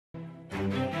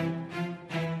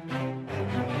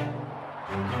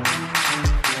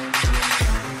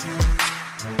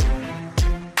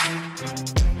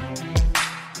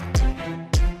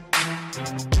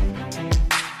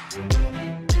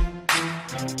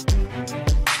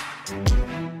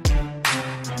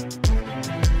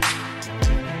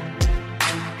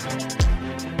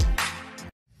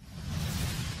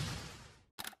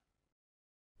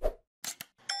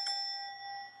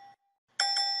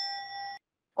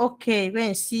Okay, we're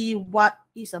going to see what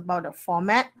is about the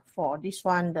format for this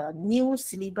one, the new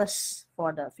syllabus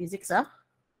for the physics.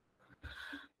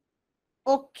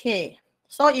 Okay,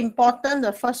 so important,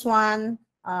 the first one,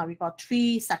 we got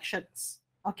 3 sections.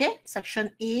 Okay,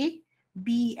 section A,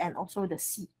 B, and also the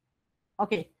C.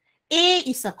 Okay, A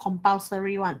is a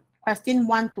compulsory one. Question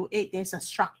 1 to 8, there's a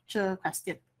structure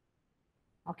question.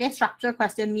 Okay, structure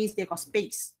question means they got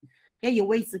space. Okay, 有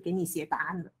位置给你写答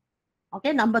案的。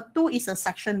Okay, number 2 is a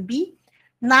section B,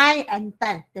 9 and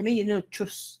 10. That means you need to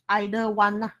choose either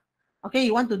one. Okay,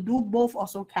 you want to do both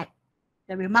also can.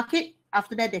 Then we mark it.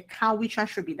 After that, they count which one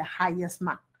should be the highest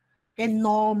mark. Okay,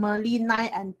 normally 9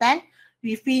 and 10.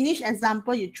 We finish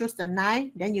example, you choose the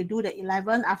 9, then you do the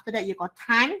 11. After that, you got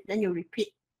time, then you repeat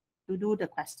to do the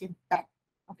question 10.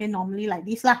 Okay, normally like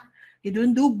this lah. You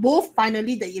don't do both,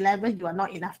 finally the 11, you are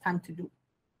not enough time to do.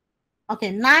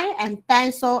 Okay, 9 and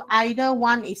 10, so either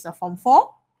one is a form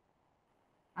 4,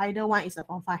 either one is a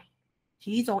form 5.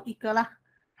 其中一个啦，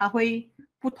它会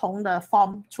不同的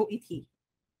form 出一题。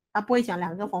它不会讲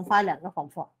2个 form 5，2个 form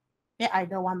 4。Okay,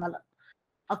 either one 了。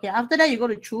Okay, after that you go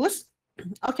to choose.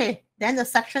 Okay, then the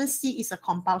section C is a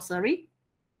compulsory.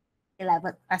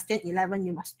 11, question 11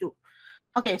 you must do.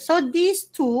 Okay, so these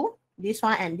two, this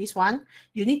one and this one,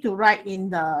 you need to write in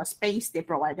the space they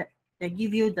provided. They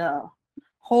give you the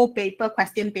whole paper,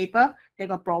 question paper. They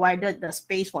got provided the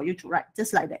space for you to write,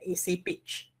 just like the essay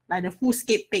page, like the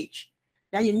full-scape page.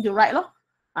 Then you need to write,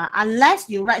 unless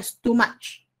you write too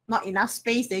much, not enough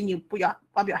space, then you put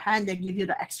up your hand, they give you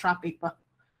the extra paper.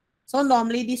 So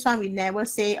normally this one we never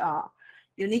say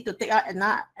you need to take out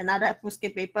another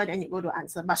full-scape paper, then you go to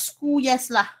answer. But school, yes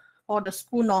lah. For the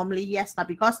school normally yes lah,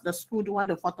 because the school don't want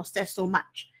to photostat so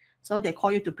much. So they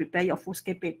call you to prepare your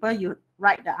full-scape paper. You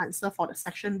write the answer for the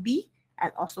section B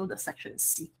and also the section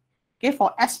C. Okay,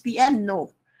 for SPM,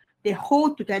 no. They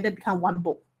hold together, become one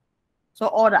book. So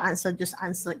all the answer just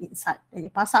answer inside. Then you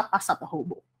pass up the whole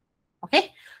book.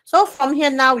 Okay, so from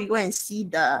here now we go and see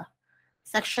the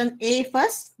section A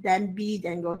first, then B,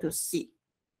 then go to C.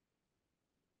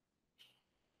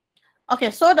 Okay,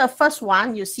 so the first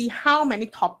one, you see how many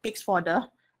topics for the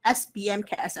Spm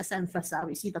Kssm first.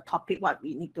 We see the topic, what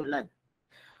we need to learn.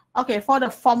 Okay, for the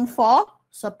form 4,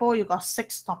 suppose you got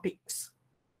 6 topics.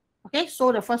 Okay,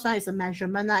 so the first one is a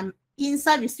measurement. And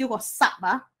inside we still got sub.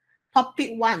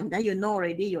 Topic 1, then you know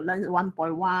already, you learn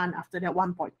 1.1, after that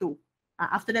 1.2.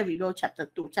 After that, we go chapter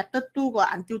 2. Chapter 2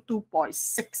 got until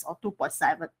 2.6 or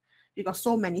 2.7. We got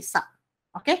so many sub.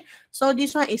 Okay, so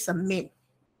this one is a main.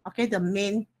 Okay, the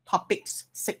main topics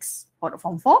 6 for the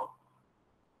form 4.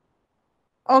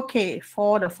 Okay,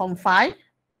 for the form 5,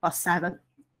 got 7.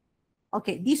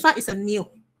 Okay, this one is a new.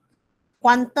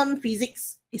 Quantum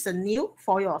physics is a new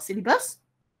for your syllabus.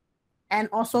 And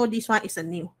also this one is a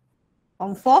new.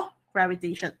 Form 4,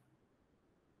 gravitation.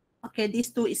 Okay, these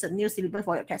 2 is a new syllabus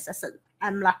for your Kssm.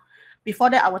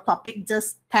 Before that, our topic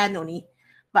just 10 only.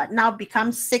 But now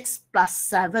become 6 plus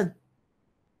 7.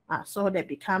 So they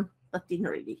become 13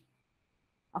 already.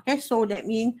 Okay, so that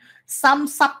means some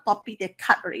subtopic they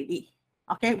cut already.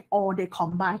 Okay, or they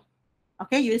combine.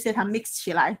 Okay, 有一些它 mix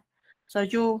起来，所以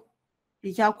就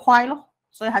比较快咯，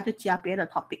所以它就加别的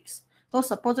topics. So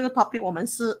suppose 这个 topic 我们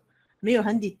是没有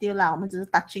很 detail 啦，我们只是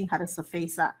touching 它的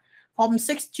surface 啊。Form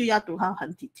 6 就要读它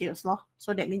很 details 咯。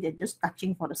So that means they're just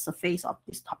touching for the surface of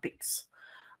these topics.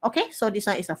 Okay, so this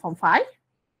one is a form 5.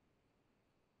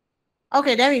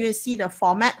 Okay, then we will see the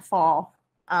format for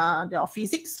the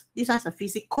physics. This one is a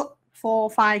physics code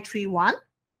 4531.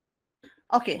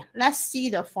 Okay, let's see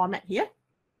the format here.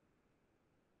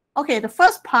 Okay, the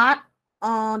first part,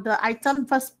 the item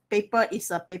first paper is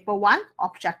a paper 1,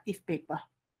 objective paper.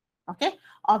 Okay,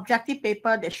 objective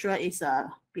paper, the sure is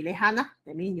a pilihan.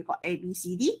 That means you got A, B,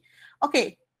 C, D.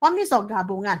 Okay, what means of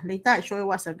gabungan? Later I show you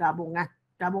what's a gabungan.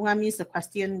 Gabungan means the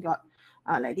question got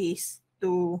like this,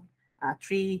 2,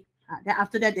 3. Then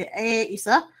after that, the A is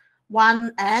a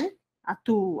 1 and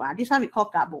 2. This one we call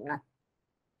gabungan.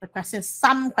 The question,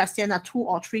 some question are 2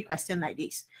 or 3 questions like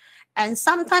this. And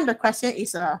sometimes the question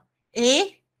is a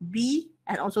B,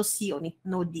 and also C only,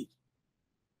 no D.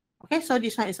 Okay, so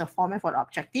this one is a format for the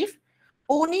objective.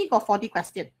 Only got 40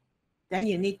 questions. Then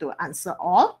you need to answer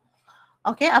all.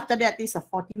 Okay, after that, this is a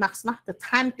 40 marks. The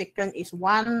time taken is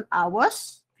 1 hour,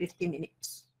 50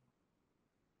 minutes.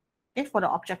 Okay, for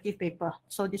the objective paper.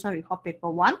 So this one we call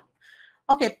paper 1.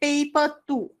 Okay, paper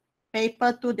 2.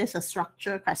 Paper 2, there's a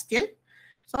structure question.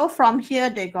 So from here,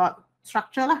 they got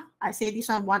structure. I say this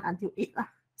one 1 until 8,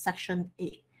 section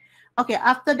A. Okay,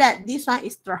 after that, this one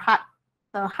is the heart.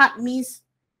 The heart means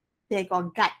they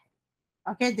got guide.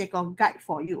 Okay, they got guide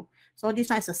for you. So this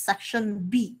one is a section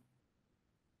B.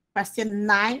 question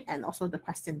 9 and also the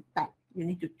question 10. You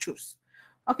need to choose.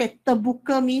 Okay,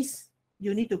 terbuka means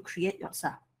you need to create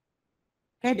yourself.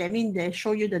 Okay, that means they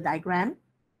show you the diagram.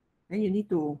 Then you need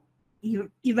to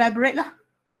elaborate lah.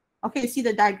 Okay, see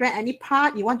the diagram, any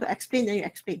part you want to explain, then you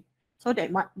explain. So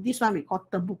that this one we call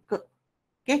terbuka.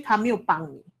 Okay, 他没有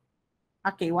帮你，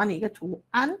他给完你一个图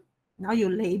案，然后有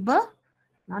label，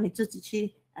 然后你自己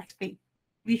去 explain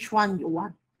which one you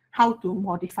want, how to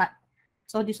modify.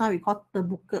 So this one we call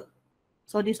terbuka.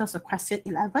 So this one's a question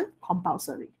 11,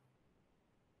 compulsory.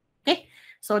 Okay,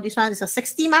 so this one is a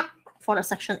 60 mark for the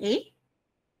section A.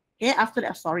 Okay, after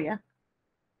that, sorry.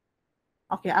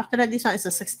 Okay, after that, this one is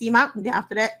a 60 mark. Then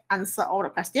after that, answer all the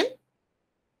question.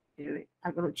 Wait,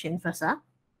 I'm going to change first.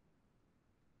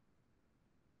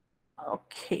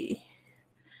 Okay.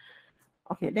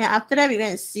 Okay, then after that, we're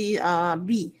going to see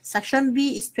B. Section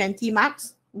B is 20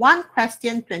 marks. One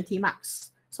question, 20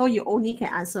 marks. So you only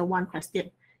can answer one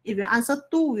question. If you answer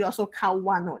two, we also count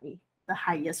one only, the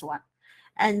highest one.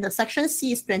 And the section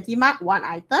C is 20 marks, one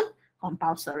item,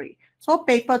 compulsory. So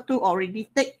paper 2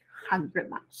 already take 100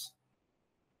 marks.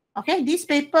 Okay, this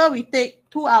paper we take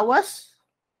 2 hours,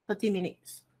 30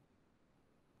 minutes.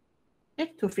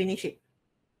 Okay, to finish it.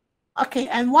 Okay,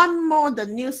 and one more, the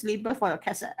new syllabus for the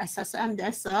Kssm,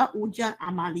 there's a Ujian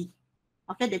Amali.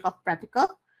 Okay, they got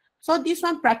practical. So this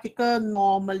one practical,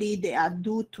 normally they are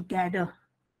do together.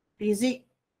 Physics,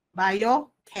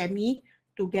 bio, chemistry,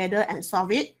 together and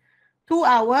solve it. 2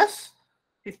 hours,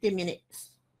 15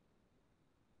 minutes.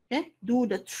 Okay, do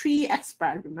the 3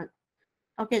 experiments.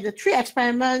 Okay, the 3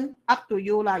 experiments, up to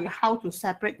you lah. How to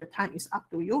separate the time is up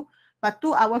to you. But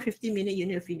 2 hours, 15 minutes, you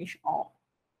need to finish all.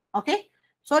 Okay,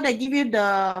 so they give you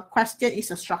the question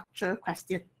is a structure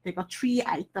question. They got 3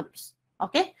 items.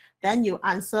 Okay, then you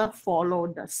answer, follow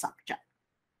the subject.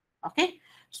 Okay,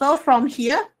 so from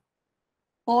here,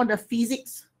 for the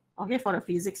physics, okay, for the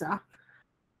physics,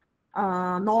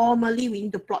 normally we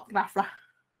need to plot graph lah.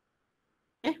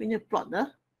 Okay, we need to plot the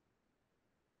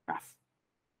graph.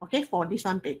 Okay, for this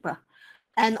one paper.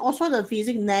 And also the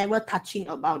physics never touching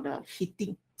about the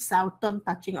heating, seldom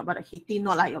touching about the heating,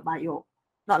 not like your bio,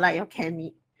 not like your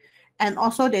chemistry. And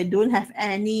also they don't have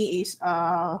any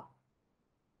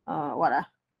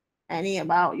any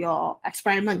about your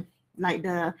experiment, like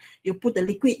you put the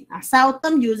liquid,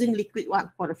 seldom using liquid one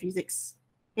for the physics.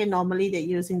 Okay, normally they're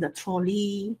using the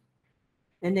trolley,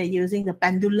 then they're using the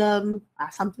pendulum,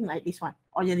 something like this one,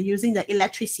 or you're using the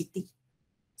electricity.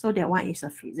 So that one is a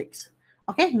physics.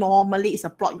 Okay, normally it's a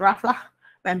plot graph lah.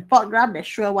 When plot graph, they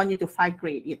sure want you to find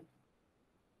gradient.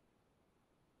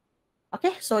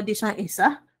 Okay, so this one is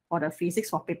for the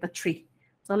physics for paper 3.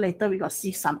 So later we got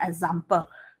see some example.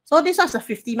 So this one's a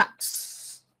 50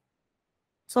 marks.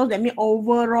 So that means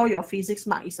overall your physics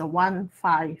mark is a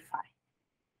 155.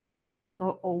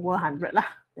 So over 100 lah.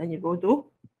 Then you go to,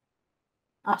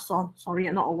 sorry,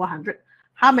 not over 100.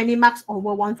 How many marks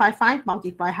over 155?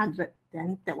 Multiply 100.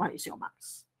 Then that one is your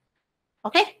marks.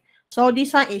 Okay, so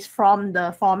this one is from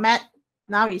the format.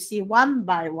 Now you see one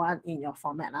by one in your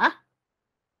format.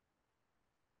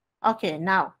 Okay,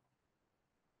 now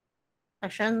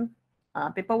section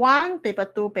paper 1, paper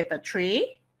 2, paper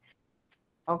 3.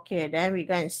 Okay, then we're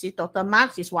going to see total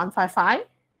marks is 155.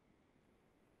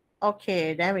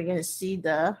 Okay, then we're going to see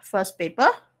the first paper.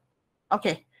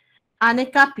 Okay,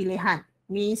 aneka pilihan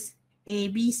means A,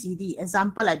 B, C, D.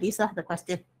 Example like this, the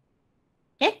question.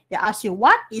 Okay, they ask you,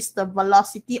 what is the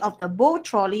velocity of the boat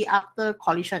trolley after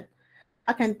collision?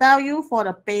 I can tell you for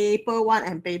the paper 1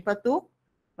 and paper 2,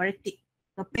 very thick.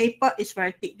 The paper is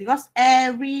very thick because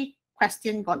every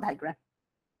question got diagram.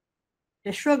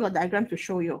 They sure got diagram to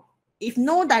show you. If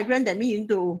no diagram, that means you need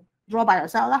to draw by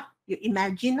yourself lah. You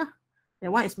imagine lah.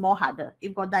 That one is more harder.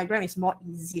 If got diagram, it's more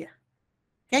easier.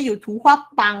 Okay, 有图画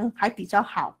帮还比较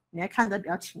好，你还看得比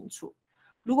较清楚。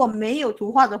如果没有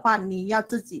图画的话，你要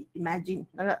自己 imagine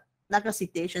那个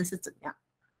situation 是怎样。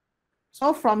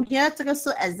So from here, 这个是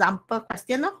example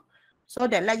question 咯。So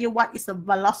they let you what is the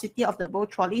velocity of the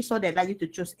boat trolley. So they let you to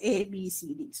choose A, B,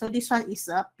 C, D. So this one is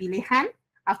a pilihan.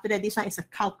 After that, this one is a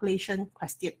calculation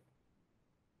question.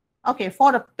 Okay,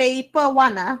 for the paper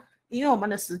 1因为我们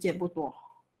的时间不多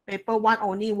paper 1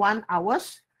 only 1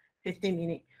 hours, 15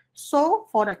 minutes. So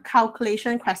for the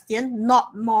calculation question,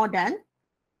 not more than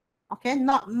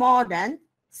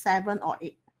 7 or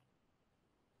 8.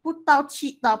 不到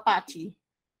7到8题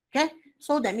Okay,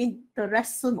 so that means the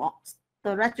rest 是什么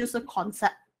The rest 就是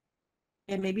concept.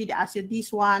 And maybe they ask you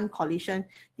this one, collision.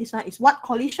 This one is what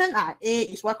collision? A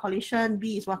is what collision,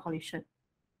 B is what collision.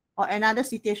 Or another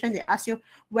situation, they ask you,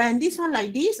 when this one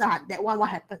like this, that one what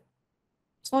happened?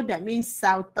 So that means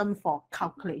seldom for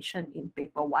calculation in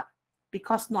paper 1.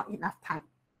 because not enough time.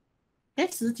 Okay,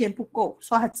 时间不够，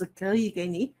所以它只可以给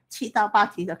你7到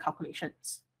8题的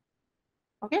calculations.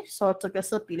 Okay, so 这个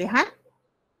是比例函。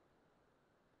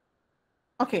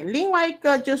OK， 另外一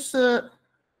个就是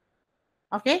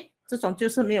OK， 这种就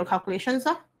是没有 calculations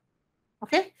啊。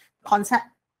OK， concept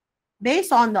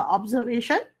based on the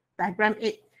observation diagram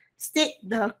 8 state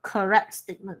the correct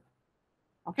statement.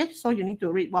 Okay, so you need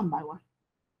to read one by one.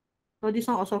 So this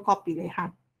one also called 比例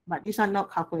函, but this one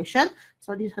not calculation.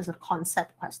 So this is a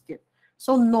concept question.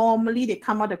 So normally they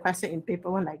come out the question in paper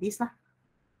 1 like this lah.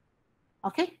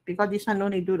 Okay, because this one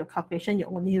only do the calculation, you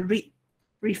only read.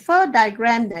 Refer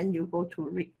diagram, then you go to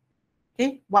read.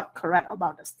 Okay, what correct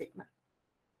about the statement.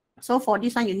 So for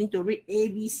this one, you need to read A,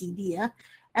 B, C, D.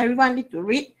 Everyone need to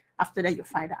read. After that, you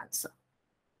find the answer.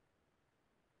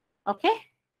 Okay.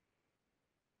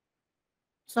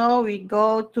 So we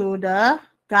go to the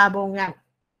gabungan.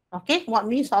 Okay, what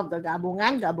means of the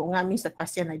gabungan? Gabungan means the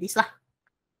question like this lah.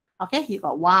 Okay, you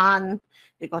got 1,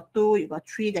 you got 2, you got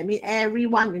 3. That means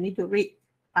everyone you need to read.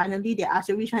 Finally, they ask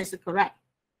you which one is correct.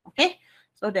 Okay,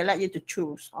 so they let you to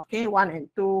choose. Okay, 1 and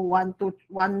 2, 1, 2,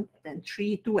 1 and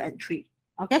 3, 2 and 3.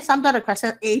 Okay, sometimes the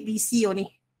question A, B, C only.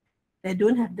 They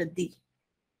don't have the D.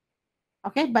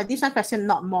 Okay, but this one question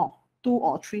not more. 2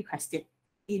 or 3 questions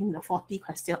in the 40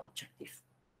 question objective.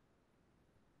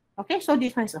 Okay, so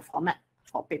this one is the format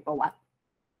for paper 1.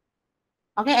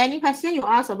 Okay, any question you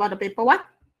ask about the paper 1?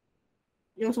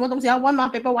 有什么东西要问吗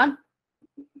paper 1?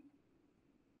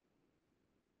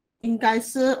 应该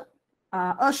是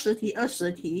20题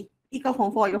20题，一个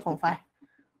form 4一个 form 5，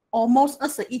 almost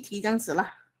 21题这样子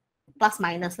啦 ，plus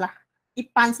minus 啦，一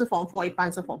半是 form 4，一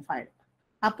半是 form 5。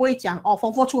他不会讲哦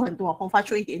form 4出很多 ，form 5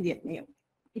出一点点，没有，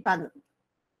一般的。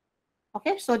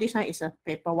Okay, so this one is a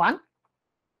paper 1.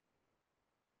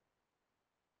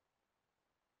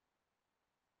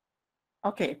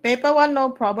 Okay, paper 1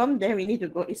 no problem. Then we need to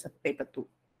go is a paper 2.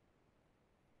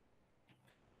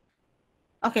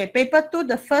 Okay, paper 2,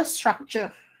 the first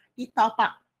structure. 一到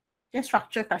8 the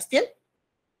structure question.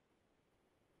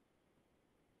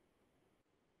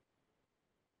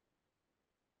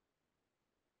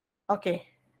 Okay,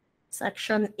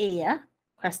 section A,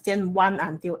 question 1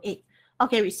 until 8.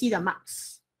 Okay, we see the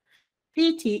marks. 第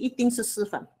一题一定是4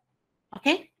分。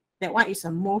Okay, that one is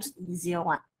the most easier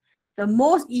one. The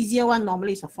most easier one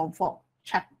normally is a form 4,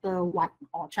 chapter 1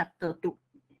 or chapter 2.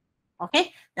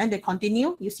 Okay, then they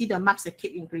continue. You see the marks that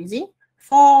keep increasing.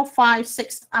 4, 5,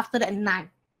 6, after that 9.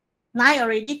 9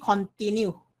 already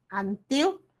continue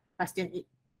until question 8.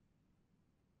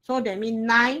 So that means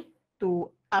 9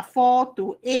 to 4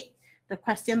 to 8, the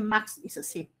question marks is the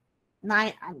same.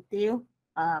 9 until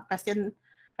question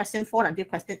 4 until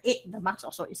question 8, the marks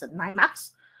also is a 9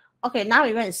 marks. Okay, now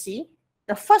we're going to see.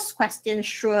 The first question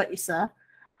sure is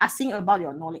asking about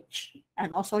your knowledge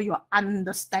and also your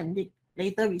understanding.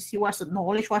 Later we see what's the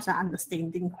knowledge, what's the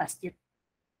understanding question.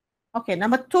 Okay,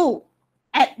 number 2,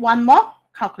 add one more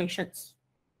calculations.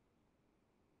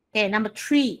 Okay, number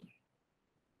 3.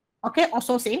 Okay,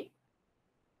 also same.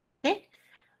 Okay,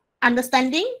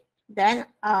 understanding, then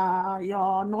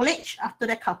your knowledge after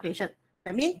that calculation.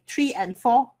 That means 3 and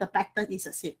 4, the pattern is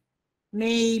the same.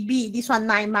 Maybe this one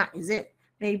 9 mark, is it?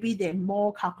 Maybe there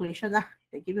more calculations.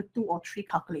 They give you 2 or 3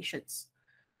 calculations.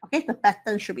 Okay, the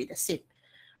pattern should be the same.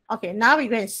 Okay, now we're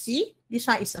going to see. This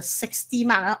one is a 60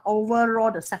 mark.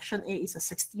 Overall, the section A is a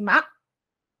 60 mark.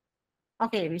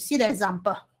 Okay, we see the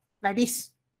example like this.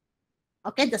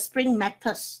 Okay, the spring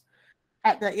matters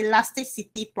at the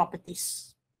elasticity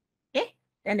properties. Okay,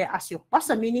 then they ask you, what's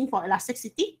the meaning for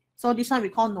elasticity? So this one we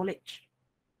call knowledge.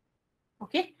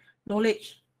 Okay,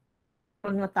 knowledge.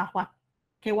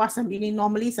 Okay, what's the meaning?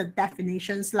 Normally it's the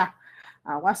definitions lah.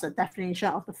 What's the definition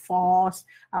of the force?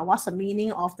 What's the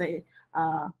meaning of the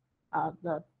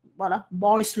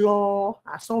Boyle's law?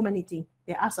 So many things.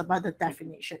 They ask about the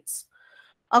definitions.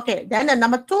 Okay, then the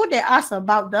number 2, they ask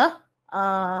about the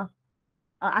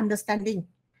understanding.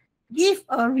 Give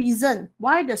a reason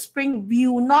why the spring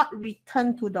will not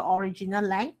return to the original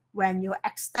length when you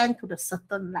extend to the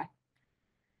certain length.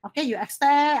 Okay, you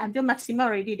extend until maximum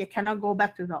already, they cannot go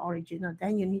back to the original.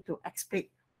 Then you need to explain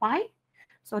why.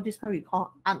 So this one we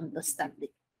call understanding.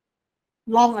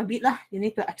 Long a bit lah. You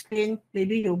need to explain.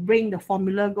 Maybe you bring the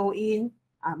formula go in.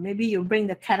 Maybe you bring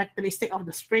the characteristic of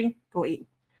the spring go in.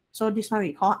 So this one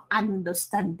we call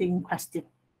understanding question.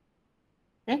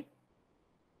 Okay.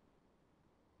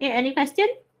 Okay, any question?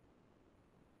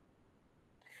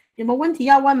 有没有问题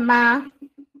要问吗？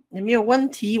有没有问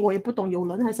题？我也不懂有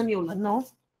人还是没有人哦。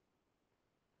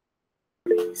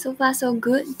So far, so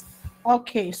good.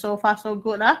 Okay, so far, so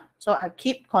good. So I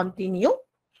keep continue.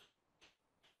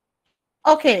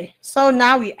 Okay, so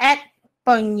now we add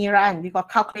pengiraan. We got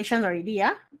calculation already,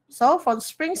 yeah? So for the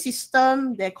spring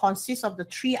system, they consist of the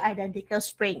 3 identical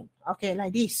spring. Okay,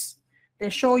 like this. They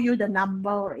show you the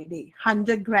number already,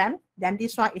 100 gram. Then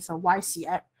this one is a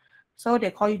YCF. So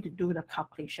they call you to do the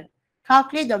calculation.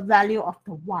 Calculate the value of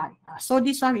the Y. So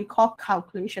this one we call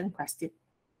calculation question.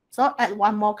 So add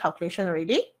one more calculation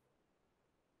already.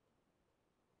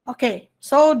 Okay,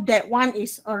 so that one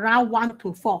is around 1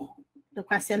 to 4, the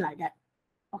question like that.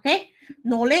 Okay,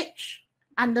 knowledge,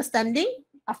 understanding,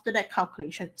 after that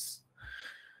calculations.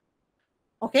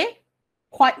 Okay,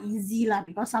 quite easy lah,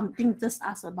 because something just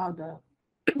asked about the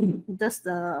just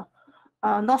the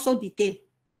not so detailed,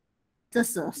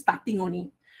 just starting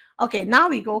only. Okay, now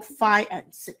we go 5 and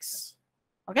 6.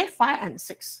 Okay, 5 and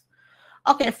 6.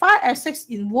 Okay, 5 and 6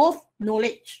 involve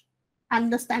knowledge,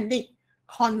 understanding,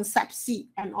 concept C,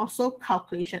 and also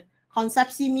calculation.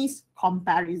 Concept C means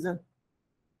comparison.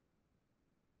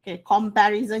 Okay,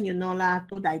 comparison, you know lah,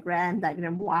 2 diagram,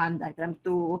 diagram 1, diagram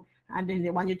 2, and then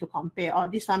they want you to compare. Or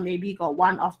this one maybe got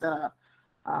one of the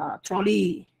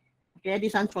trolley. Okay,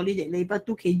 this one trolley they label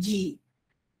 2 kg.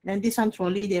 Then this one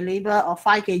trolley they label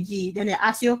 5 kg. Then they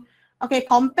ask you, okay,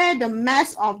 compare the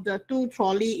mass of the 2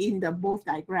 trolley in the both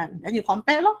diagram. Then you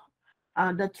compare lor.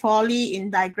 The trolley in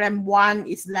diagram 1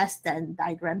 is less than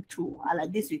diagram 2.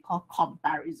 Like this we call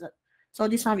comparison. So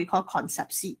this one we call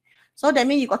concept C. So that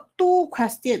means you got 2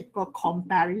 questions for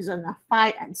comparison,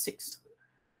 5 and 6.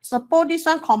 Suppose this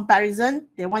one comparison,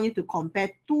 they want you to compare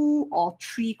 2 or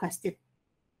 3 questions.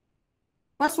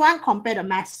 First one, compare the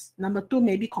mass. Number 2,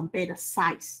 maybe compare the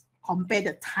size, compare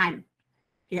the time.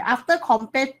 Okay, after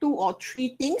compare 2 or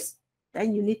 3 things,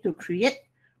 then you need to create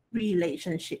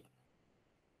relationship.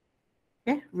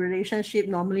 Okay, relationship,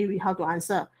 normally we have to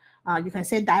answer. You can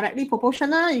say directly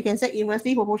proportional, you can say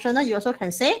inversely proportional, you also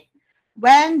can say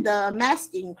when the mass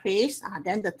increase,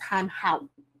 then the time how.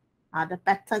 The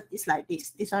pattern is like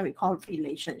this. This one we call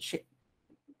relationship.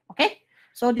 Okay,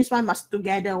 so this one must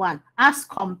together one. Ask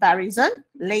comparison,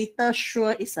 later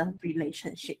sure is a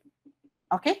relationship.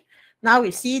 Okay, now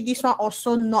we see this one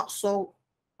also not so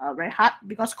very hard,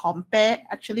 because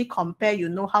actually compare, you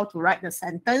know how to write the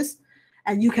sentence,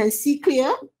 and you can see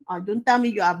clear. Don't tell me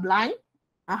you are blind.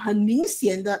 很明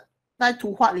显的在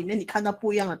图画里面你看到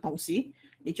不一样的东西，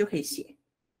你就可以写。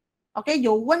OK，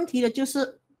 有问题的就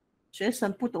是学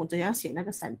生不懂怎样写那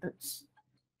个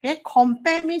sentence。OK，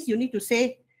 compare means you need to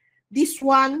say this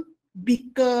one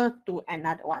bigger to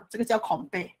another one， 这个叫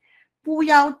compare。不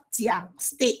要讲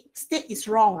state is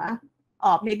wrong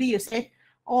啊。maybe you say,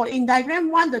 in diagram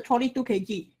 1 the trolley 2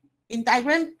 kg, in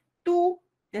diagram 2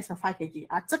 there's a 5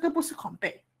 kg 这个不是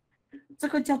compare， 这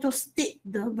个叫做 state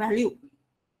the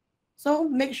value。So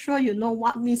make sure you know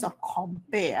what means of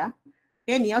compare.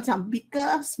 Okay, 你要讲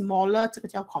bigger, smaller, 这个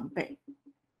叫 compare.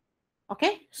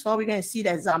 Okay, so we're going to see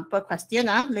the example question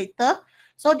later.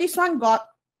 So this one got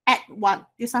add 1.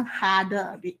 This one harder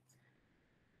a bit.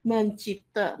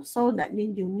 Mencipta. So that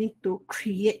means you need to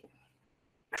create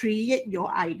your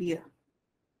idea.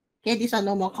 Okay, this one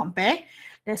no more compare.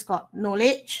 That's got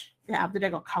knowledge. Then after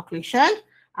that got calculation.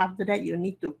 After that you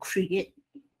need to create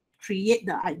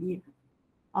the idea.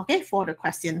 Okay, for the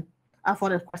question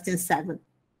 7.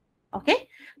 Okay,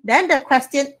 then the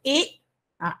question 8,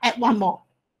 add one more.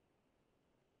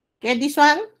 Okay, this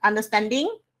one understanding,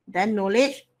 then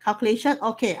knowledge, calculation.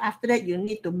 Okay, after that you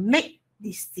need to make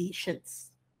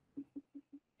decisions.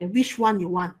 Okay, which one you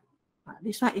want?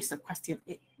 This one is the question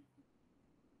 8.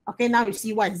 Okay, now we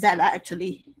see what is that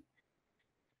actually.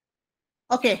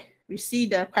 Okay, we see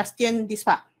the question this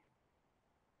part.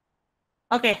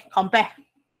 Okay, compare.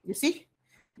 You see?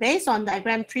 Based on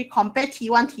diagram 3, compare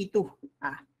T1, T2.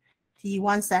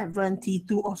 T1 7,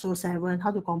 T2 also 7. How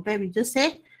to compare? We just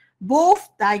say both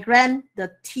diagram,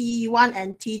 the T1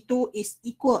 and T2 is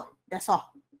equal. That's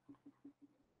all.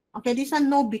 Okay, this one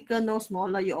no bigger, no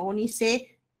smaller. You only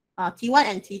say T1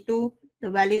 and T2, the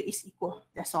value is equal.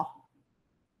 That's all.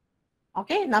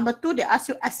 Okay, number 2, they ask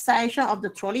you acceleration of the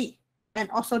trolley and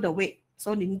also the weight.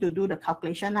 So you need to do the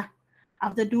calculation.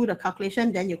 After do the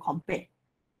calculation, then you compare.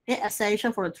 Okay,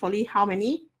 acceleration for the trolley, how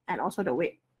many, and also the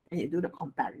weight, and you do the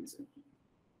comparison.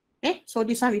 Okay, so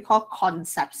this one we call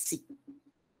concept C.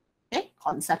 Okay,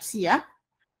 concept C.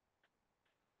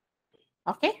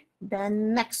 Okay,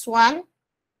 then next one,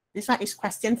 this one is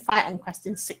question 5 and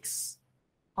question 6.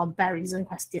 Comparison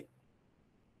question.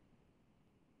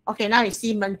 Okay, now you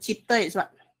see mencipta is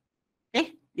what?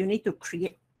 Okay, you need to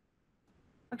create.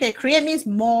 Okay, create means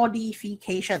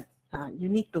modification. You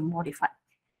need to modify.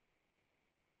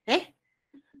 Okay,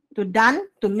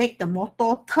 to make the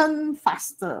motor turn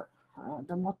faster.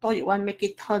 the motor, you want to make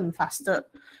it turn faster.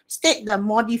 State the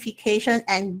modification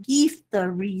and give the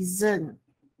reason.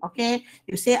 Okay,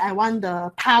 you say I want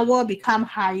the power become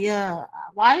higher.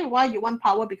 Why you want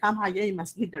power become higher? You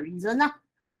must give the reason.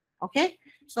 Okay,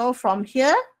 so from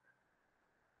here,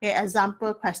 okay,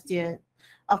 example question.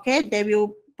 Okay, they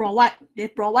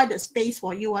provide the space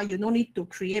for you. You no need to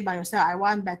create by yourself. I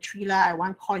want battery lah, I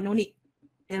want coin. No need.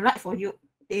 They write for you.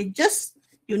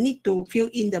 You need to fill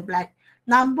in the blank.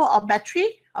 Number of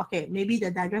battery. Okay, maybe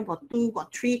the diagram got 2,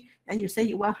 got 3. Then you say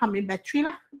you want how many battery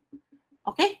lah.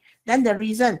 Okay, then the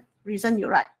reason you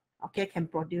write. Okay, can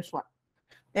produce what?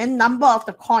 Then number of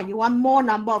the coin. You want more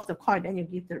number of the coin, then you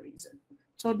give the reason.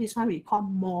 So this one we call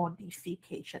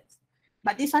modifications.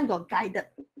 But this one got guided.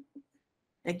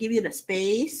 They give you the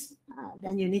space.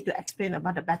 Then you need to explain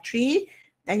about the battery.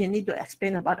 Then you need to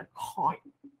explain about the coin.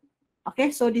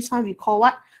 Okay, so this one we call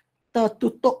what? The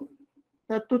tutup.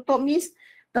 The tutup means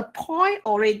the point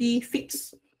already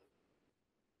fixed.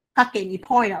 它给你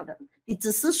point 了的，你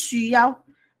只是需要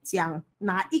讲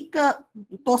哪一个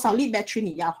多少粒 battery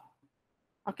你要。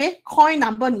OK， coin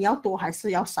number 你要多还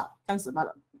是要少，这样子罢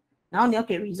了。然后你要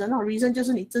给 reason，reason 就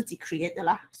是你自己 create 的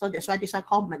啦。So that's why this one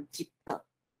called menjipta.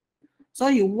 So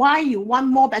why you want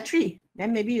more battery?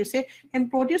 Then maybe you say can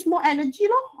produce more energy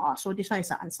lo. So this one is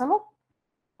the answer lo.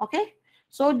 Okay.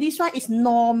 So this one is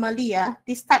normally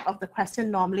this type of the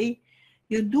question normally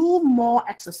you do more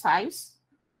exercise.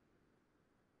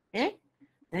 Okay,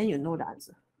 then you know the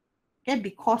answer. Okay,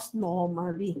 because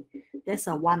normally there's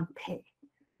a one pair.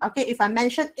 Okay, if I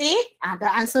mention A,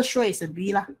 the answer sure is a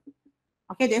B lah.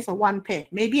 Okay, there's a one pair.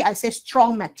 Maybe I say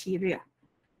strong material.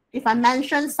 If I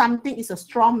mention something is a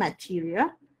strong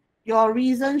material, your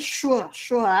reason sure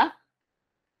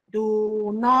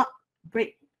do not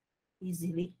break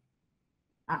easily.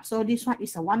 So this one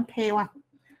is a one pair one.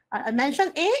 I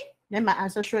mentioned A, then my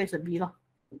answer sure is a B lah.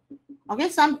 Okay,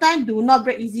 sometimes do not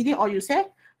break easily, or you say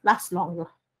last longer.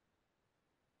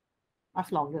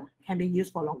 Last longer, can be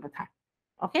used for longer time.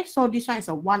 Okay, so this one is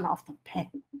a one of the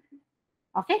pair.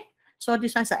 Okay, so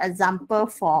this one is an example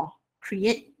for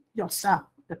create yourself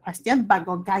the question, but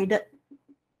got guided.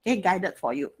 Okay, guided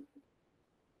for you.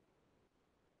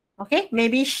 Okay,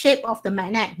 maybe shape of the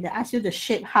magnet. They ask you the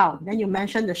shape how. Then you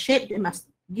mention the shape, they must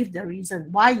give the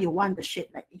reason why you want the shape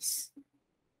like this.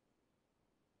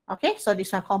 Okay, so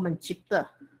this one called menjipta.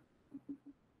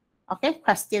 Okay,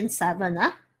 question 7.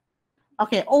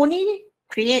 Okay, only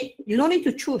create. You don't need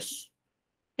to choose.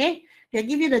 Okay, they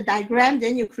give you the diagram,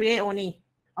 then you create only.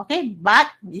 Okay,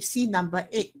 but you see number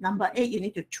 8. Number 8, you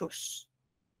need to choose.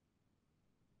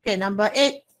 Okay, number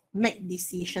 8, make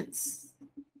decisions.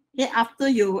 Okay, after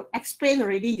you explain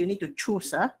already, you need to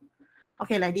choose.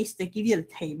 Okay, like this, they give you the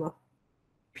table.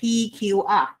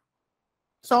 PQR.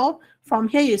 So from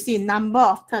here you see number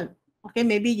of turn. Okay,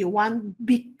 maybe you want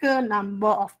bigger number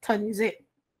of turn, is it?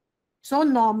 So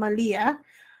normally,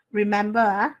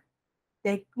 remember,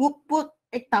 they would put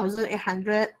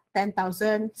 8,800,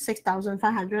 10,000,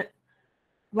 6,500.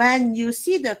 When you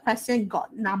see the question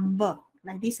got number,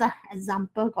 like this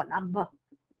example got number,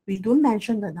 we don't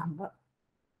mention the number.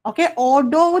 Okay,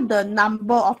 although the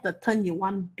number of the turn you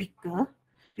want bigger,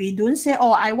 we don't say,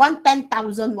 oh, I want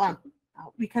 10,000 one.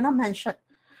 We cannot mention.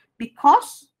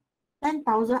 Because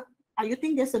 10,000, you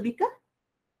think there's a bigger?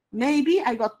 Maybe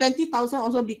I got 20,000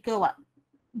 also bigger what?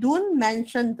 Don't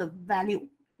mention the value.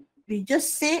 We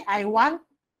just say I want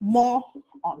more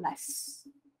or less.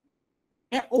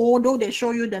 Okay, although they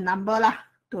show you the number lah,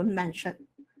 don't mention.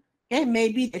 Okay,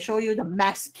 maybe they show you the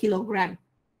mass kilogram.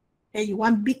 Okay, you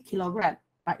want big kilogram,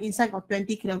 but inside got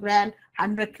 20 kilogram,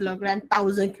 100 kilogram,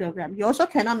 1,000 kilogram. You also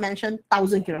cannot mention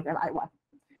 1,000 kilogram I want.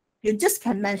 You just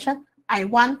can mention I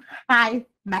want high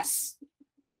mass.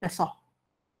 That's all.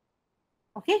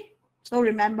 Okay, so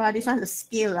remember this one is a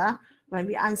scale when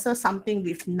we answer something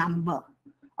with number.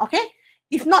 Okay,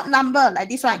 if not number like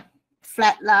this one,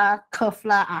 flat lah, curve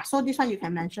lah. So this one you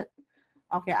can mention.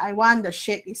 Okay, I want the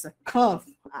shape is a curve.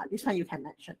 This one you can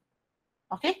mention.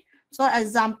 Okay, so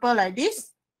example like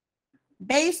this,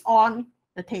 based on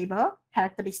the table,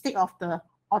 characteristic of the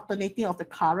alternating of the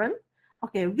current.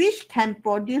 Okay, which can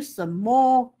produce the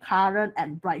more current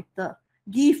and brighter?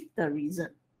 Give the reason.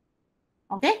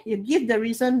 Okay, you give the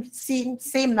reason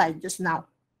same like just now.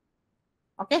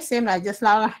 Okay, same like just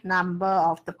now, number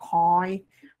of the coin,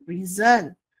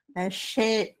 reason, and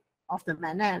shape of the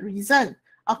magnet, reason.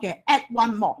 Okay, add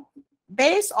one more.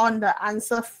 Based on the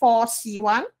answer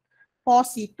 4C1,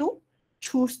 4C2,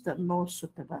 choose the most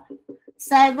suitable.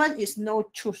 7 is no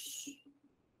choose.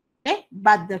 Okay,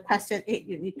 but the question 8,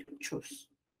 you need to choose.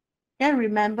 Okay,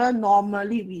 remember,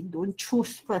 normally we don't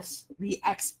choose first. We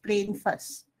explain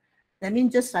first. That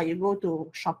means just like you go to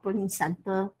shopping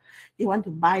center, you want to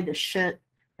buy the shirt,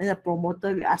 then the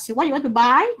promoter will ask you, what you want to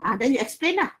buy? Then you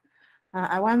explain.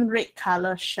 I want red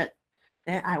color shirt.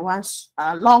 Then I want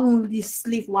a long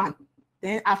sleeve one.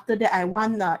 Then after that, I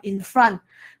want in front,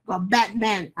 got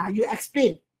Batman. You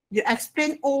explain. You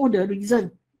explain all the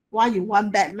reason why you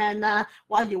want Batman,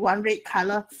 why you want red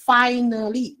color.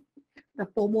 Finally, the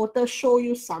promoter show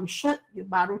you some shirt, you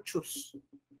baru choose.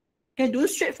 Okay, do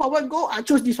straightforward go, I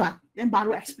choose this one. Then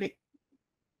baru explain.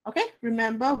 Okay,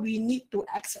 remember we need to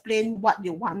explain what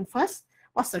you want first.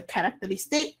 What's the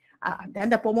characteristic? Then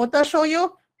the promoter show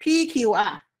you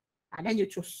PQR. Then you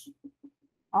choose.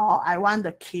 Oh, I want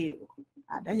the Q.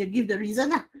 Then you give the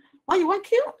reason. Why you want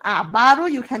Q? Baru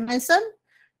you can mention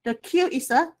the Q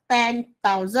is a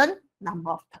 10,000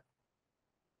 number of times.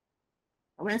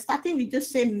 When starting, we just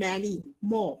say many,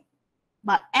 more.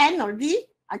 But N already,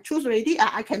 I choose already,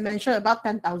 I can mention about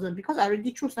 10,000 because I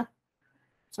already choose.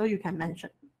 So you can mention.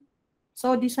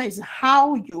 So this one is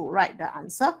how you write the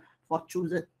answer for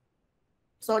chosen.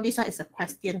 So this one is a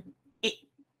question 8.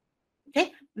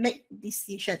 Okay, make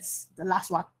decisions, the last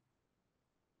one.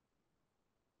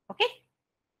 Okay,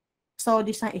 so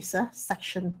this one is a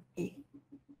section A.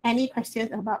 Any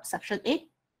questions about section A?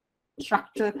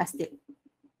 Structure question.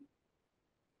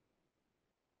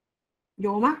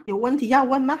 有吗？有问题要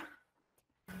问吗？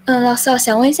老师，我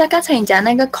想问一下，刚才你讲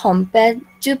那个 compare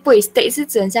就不可以 state 是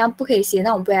指像不可以写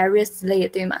那种 various 之类的，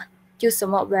对吗？就什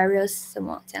么 various 什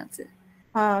么这样子。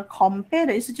compare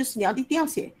的意思就是你一定要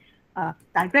写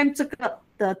diagram 这个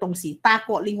的东西大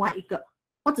过另外一个，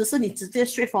或者是你直接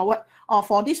straightforward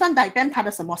for this one diagram 它的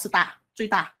什么是大最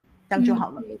大，这样就好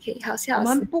了。OK， 好像我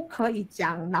们不可以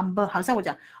讲 number， 好像我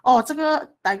讲这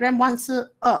个 diagram 1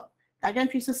是2 ，diagram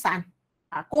 2是3。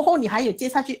过后你还有接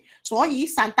下去，所以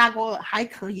3大过2还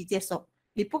可以接受，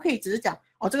你不可以只是讲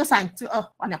这个3这个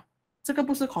2完了，这个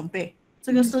不是 compare，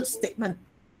 这个是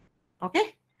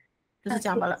statement，OK， 就是这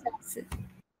样罢了。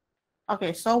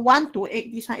Okay, so 1 to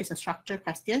 8, this one is a structure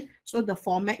question, so the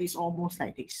format is almost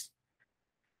like this.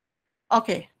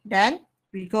 Okay, then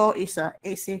we go is a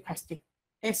essay question.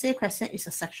 Essay question is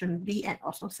a section B and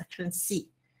also section C.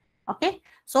 Okay,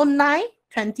 so 9,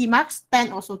 20 marks,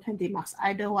 10 also 20 marks.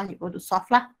 Either one you go to solve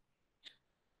lah.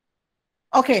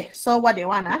 Okay, so what they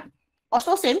want?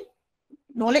 Also same,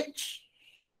 knowledge,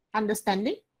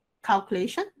 understanding,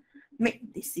 calculation,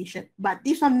 make decision. But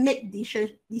this one make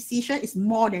decision is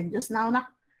more than just now.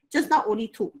 Just now only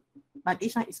 2, but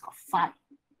this one is got 5.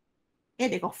 Okay,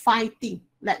 they got 5 things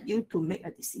let you to make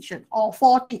a decision, or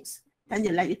 4 things, then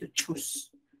they let you to choose.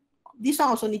 This one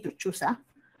also need to choose.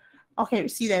 Okay, we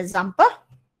see the example.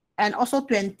 And also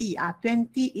 20.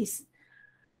 20 is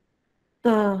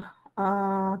the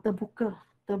booker.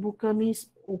 The booker means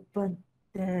open.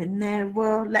 They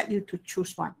never let you to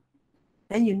choose one.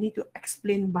 Then you need to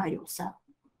explain by yourself.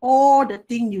 All the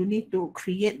things you need to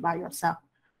create by yourself.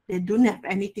 They don't have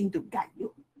anything to guide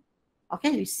you.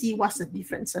 Okay, you see what's the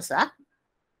differences.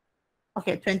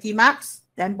 Okay, 20 marks.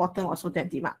 Then bottom also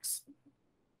 20 marks.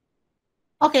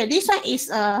 Okay, this one is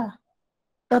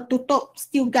the tutor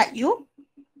still guide you.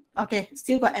 Okay,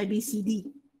 still got A, B, C,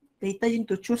 D. Later you need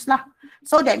to choose lah.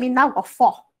 So that means now got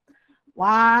 4.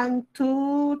 1,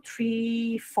 2,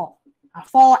 3, 4.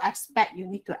 4 aspects you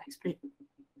need to explain.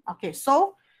 Okay,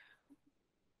 so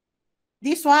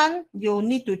this one you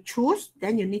need to choose,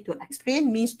 then you need to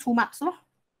explain, means 2 marks.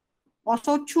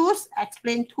 Also choose,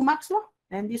 explain 2 marks.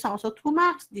 Then this one also 2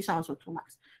 marks, this one also 2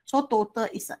 marks. So total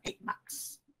is 8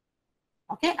 marks.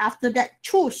 Okay, after that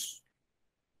choose.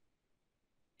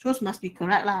 Choose must be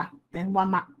correct lah. Then 1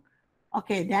 mark.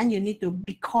 Okay, then you need to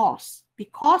because.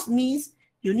 Because means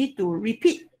you need to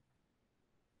repeat.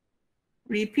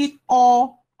 Repeat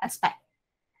all aspects.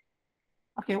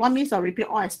 Okay, what means repeat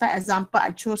all aspects? Example,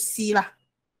 I choose C lah.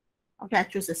 Okay, I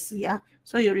choose a C.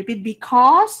 So you repeat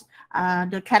because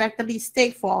the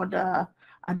characteristic for the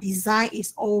design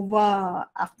is over.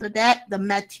 After that, the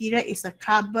material is a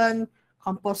carbon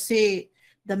composite.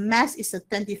 The mass is a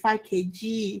 25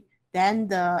 kg. Then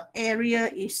the area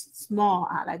is small.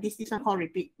 Like this one called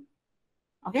repeat.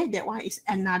 Okay, that one is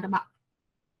another mark.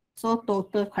 So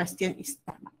total question is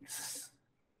 10 marks.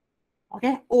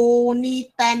 Okay,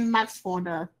 only 10 marks for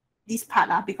this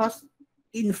part because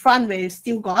in front we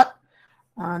still got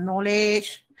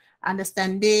knowledge,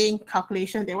 understanding,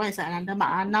 calculation. That one is another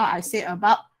mark. Now I say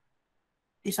about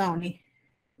this one only.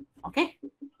 Okay,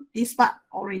 this part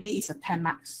already is a 10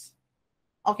 marks.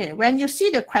 Okay, when you see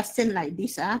the question like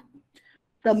this,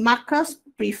 the markers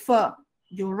prefer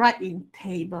you write in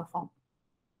table form.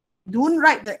 Don't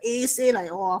write the essay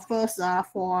like first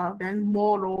for, then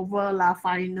moreover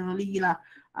finally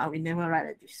we never write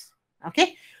like this.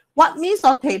 Okay, what means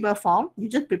of table form? You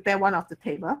just prepare one of the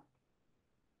table.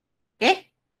 Okay,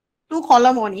 2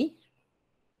 column only.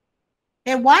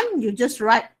 Okay, one you just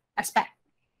write aspect.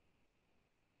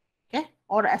 Okay,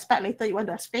 or the aspect later you want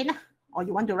to explain, or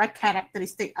you want to write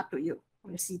characteristic, up to you.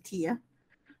 You see here.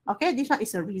 Okay, this one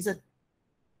is a reason.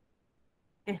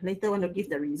 Okay, later want to give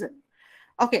the reason.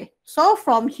 Okay, so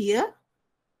from here,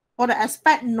 for the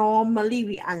aspect, normally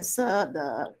we answer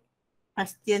the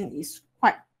question is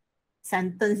quite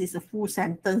sentence, is a full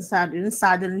sentence. Then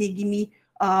suddenly give me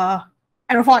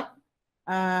aerofoil,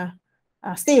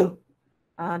 steel.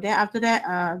 Then after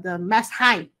that, the mass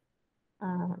high.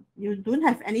 You don't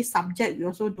have any subject. You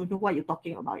also don't know what you're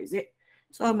talking about, is it?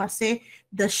 So I must say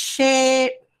the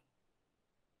shape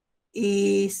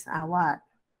is what?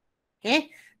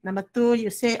 Okay. Number 2, you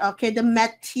say, okay, the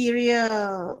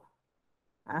material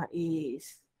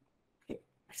is, okay,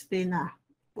 explain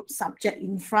put subject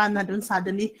in front, don't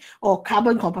suddenly,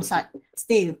 carbon composite,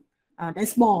 steel, then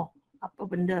small, upper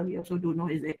benda, we also don't know,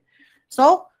 is it?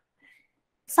 So,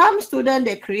 some students,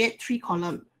 they create 3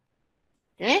 columns,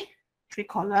 okay? 3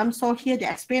 columns, so here they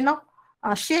explain,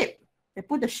 shape, they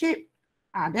put the shape,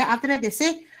 then after that they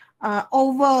say,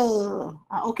 oval,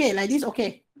 okay, like this,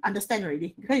 okay, understand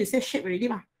already, because you say shape already,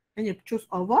 then you choose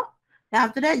oval, then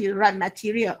after that you write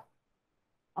material,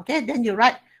 okay, then you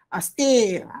write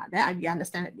steel, then you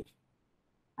understand it.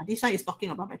 This one is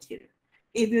talking about material.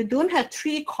 If you don't have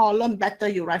 3 columns, better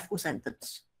you write full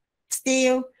sentence.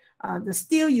 Steel, the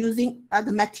steel using,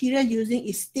 the material using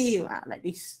is steel, like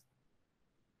this.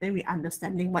 Then we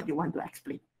understanding what you want to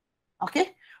explain.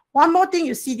 Okay, one more thing,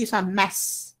 you see this one,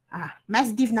 mass.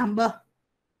 Mass give number.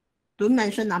 Don't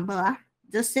mention number.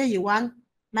 Just say you want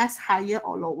mass higher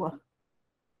or lower,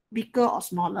 bigger or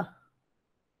smaller.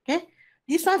 Okay,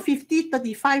 this one 50,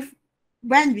 35,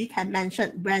 when we can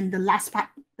mention, when the last part,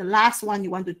 the last one you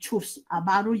want to choose,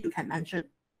 baru you can mention.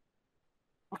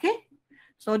 Okay,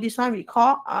 so this one we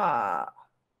call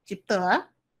chapter.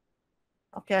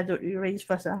 Okay, I have to erase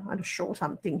first. I want to show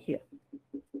something here.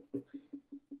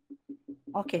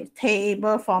 Okay,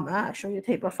 table form. I show you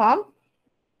table form.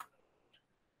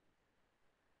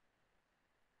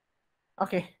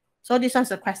 Okay, so this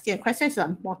one's a question. Question is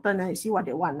important. You see what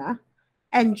they want.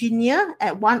 Engineer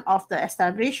at one of the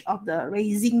established of the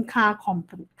racing car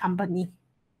company.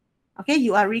 Okay,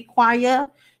 you are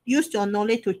required, use your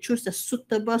knowledge to choose the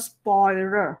suitable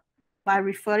spoiler by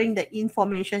referring the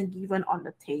information given on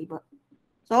the table.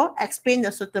 So explain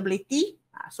the suitability.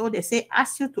 So they say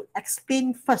ask you to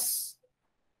explain first,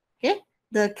 okay,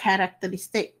 the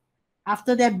characteristic.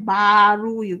 After that,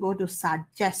 baru you go to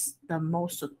suggest the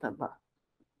most suitable.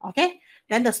 Okay,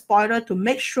 then the spoiler to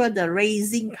make sure the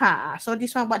racing car. So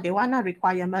this one what they want, a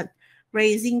requirement.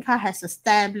 Racing car has a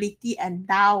stability and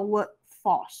downward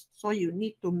force. So you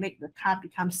need to make the car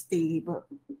become stable.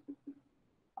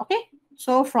 Okay,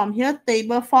 so from here,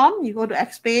 table form, you go to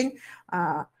explain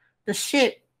the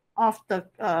shape of the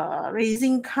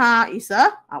racing car is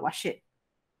what shape?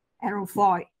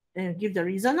 Aerofoil. Then you give the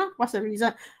reason. What's the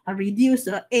reason? Reduce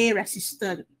the air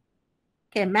resistance.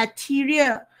 Okay,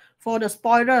 material for the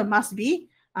spoiler must be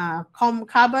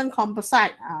carbon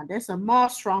composite. There's a more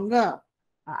stronger.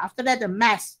 After that, the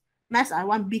mass. Mass, I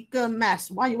want bigger mass.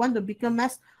 Why you want the bigger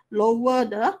mass? Lower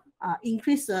the,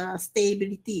 increase the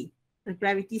stability. The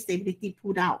gravity stability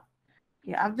pulled out.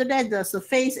 Okay, after that, the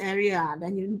surface area,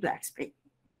 then you need to explain.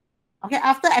 Okay,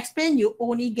 after explain, you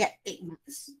only get 8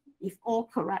 marks. If all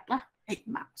correct, 8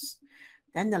 marks.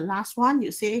 Then the last one,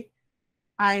 you say,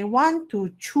 I want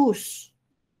to choose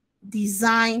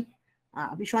design.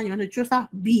 Which one you want to choose?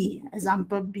 B,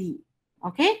 example B.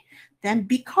 Okay, then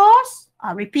because,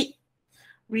 repeat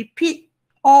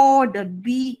all the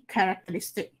B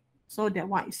characteristic. So that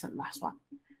one is the last one.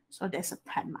 So there's a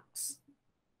 10 marks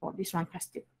for this one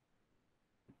question.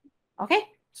 Okay,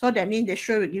 so that means they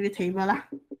sure will give you table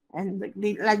and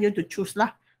they let you to choose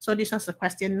So this one's a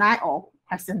question 9 or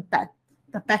question 10.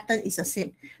 The pattern is the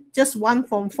same. Just one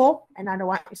form 4, another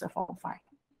one is a form 5.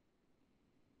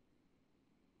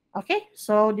 Okay,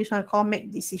 so this one called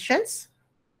make decisions.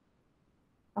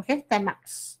 Okay, 10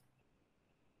 marks.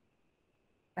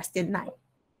 Question 9.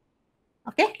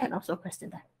 Okay, and also question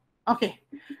 10. Okay,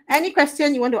 any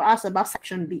question you want to ask about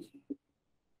section B?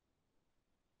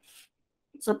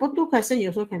 Suppose 2 questions, you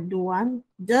also can do one.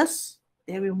 Just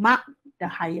they will mark the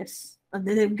highest.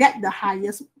 They will get the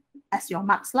highest as your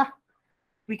marks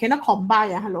We cannot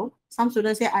combine. Hello. Some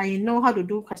students say, I know how to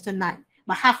do question 9,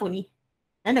 but half only.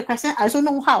 Then the question, I also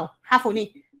know how, half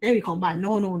only. Then we combine.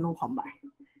 No combine.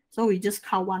 So we just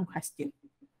count 1 question.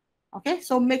 Okay,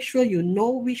 so make sure you know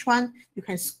which one you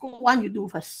can score one you do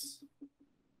first.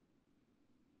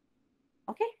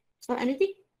 Okay, so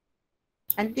anything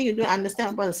you don't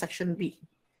understand about the section B?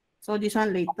 So this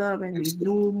one later when we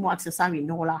do more exercise, we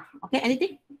know lah. Okay,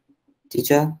 anything?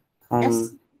 Teacher,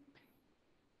 Yes.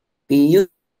 we use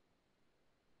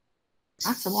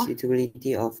Some more?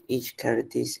 suitability of each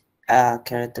characteristics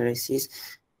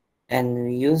and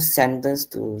we use sentence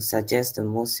to suggest the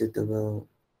most suitable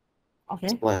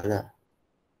Okay. word.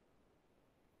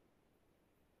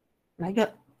 哪一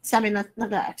个？下面那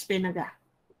个 explain 那个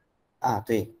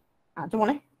对。怎么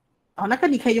嘞？那个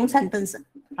你可以用 sentence，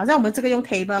 好像我们这个用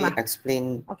table 嘛。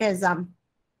explain。Okay, exam。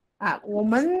我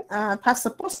们它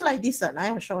suppose like this，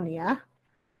 来我 show 你啊。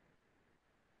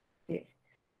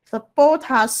suppose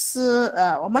它是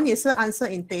我们也是 answer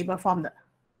in table form 的，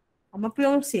我们不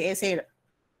用写 essay 的，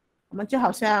我们就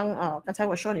好像刚才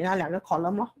我说你那2个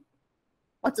column 咯，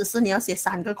或者是你要写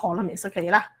3个 column 也是可以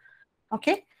啦。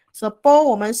OK， suppose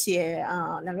我们写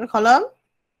2个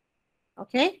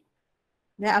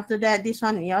column。OK。Then after that, this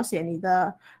one 你要写你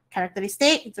的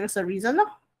characteristic， 这个是 reason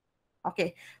咯。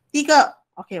OK， 第一个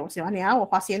OK 我写完了，我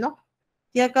划线咯。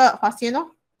第二个划线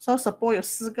咯。So suppose 有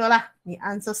4个啦，你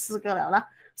按这4个了啦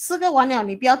，4个完了，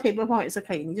你不要 table form 也是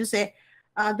可以，你就写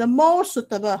the most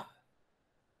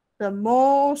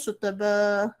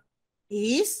suitable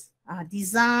is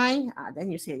design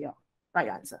then you say your right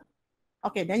answer.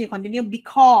 OK, then you continue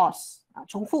because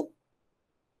重复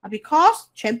because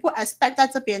全部 aspect 在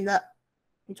这边的。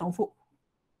你重复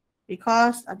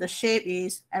because the shape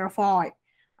is aerofoil,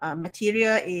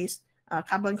 material is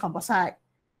carbon composite,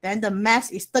 then the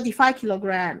mass is 35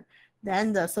 kilogram,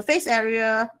 then the surface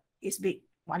area is big.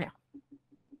 完了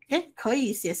OK 可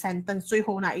以写 sentence 最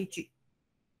后那一句，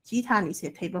其他你写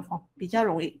table form 比较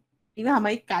容易，因为他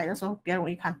们一改的时候比较容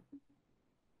易看，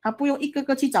他不用一个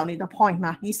个去找你的 point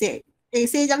嘛，你写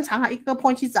essay 这样长，他一个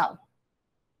point 去找，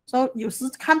所以有时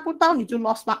看不到你就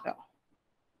lost mark 了。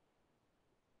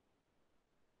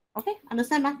OK,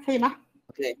 understand 吗？可以吗？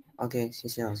 OK, 谢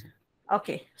谢老师。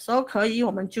OK, so 可以，我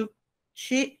们就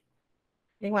去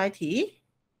另外一题。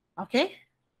OK,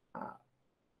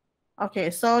 OK,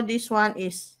 so this one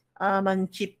is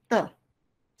mencipta.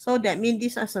 So that means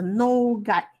this is a no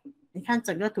guide. 你看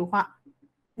整个图画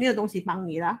没有东西帮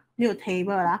你啦，没有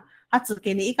table 啦，他只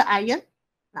给你一个 iron，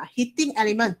 heating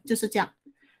element 就是这样。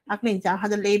他跟你讲他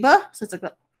的 label 是这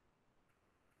个。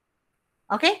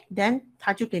OK, then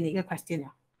他就给你一个 question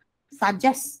了。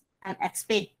Suggest and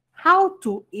explain how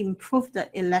to improve the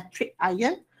electric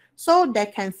iron so they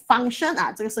can function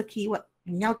这个是 keyword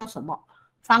你要做什么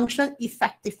function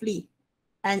effectively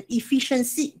and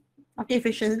efficiency okay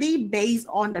efficiently based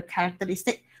on the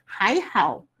characteristic 还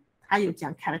好它有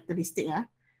讲 characteristic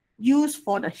used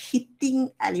for the heating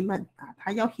element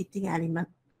它要 heating element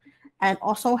and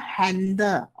also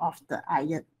handle of the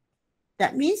iron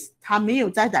that means 它没有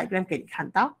在 diagram 给你看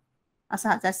到而是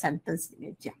它在 sentence 里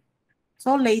面讲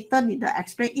So later 你的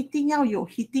explain 一定要有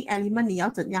heating element 你要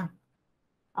怎样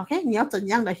OK 你要怎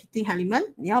样的 heating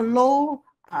element 你要 low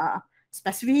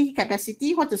specific heat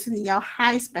capacity 或者是你要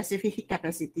high specific heat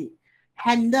capacity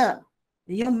handle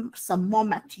你用什么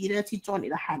material 去做你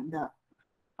的 handle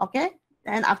OK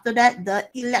then after that the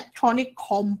electronic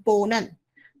component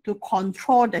to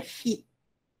control the heat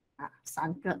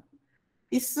 3个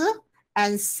第4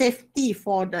 and safety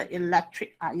for the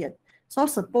electric iron So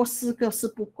suppose 4个是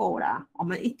不够啦，我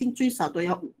们一定最少都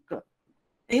要5个，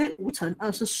因为5乘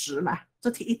2是10嘛，这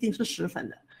题一定是10分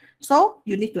的。So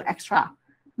you need to extra.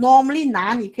 Normally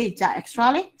哪里可以加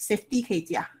extra 呢 ？Safety 可以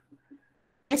加。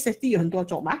Safety 有很多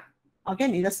种嘛。OK，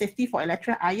 你的 safety for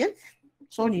electric iron,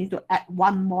 so you need to add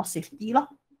one more safety 咯。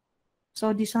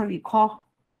So this one we call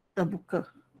the booker.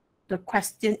 The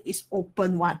question is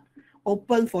open one,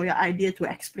 open for your idea to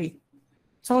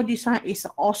explain.So this one is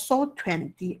also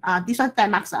 20. This one 10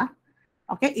 marks.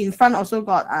 Okay, in front also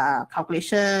got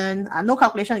calculation, no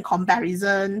calculation,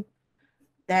 comparison,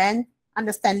 then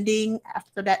understanding,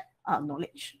 after that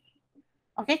knowledge.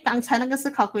 Okay, 刚才那个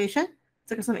是 calculation,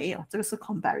 这个是没有，这个是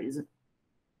comparison.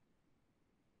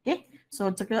 Okay, so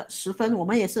这个10分我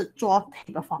们也是做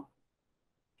table form.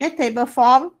 Okay, table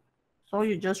form, so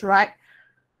you just write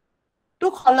 2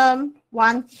 column,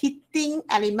 1 heating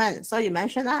element. So you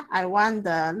mentioned that I want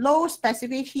the low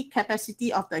specific heat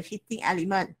capacity of the heating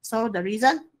element. So the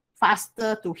reason,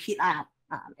 faster to heat up,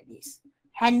 like this.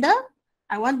 Handle,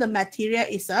 I want the material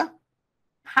is a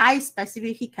high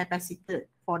specific heat capacity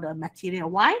for the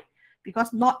material. Why?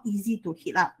 Because not easy to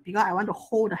heat up. Because I want to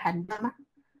hold the handle.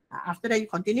 After that, you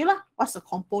continue. What's the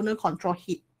component control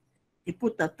heat? You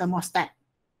put the thermostat.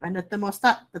 When the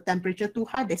thermostat, the temperature too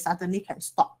high, they suddenly can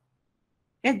stop.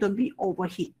 Okay, don't be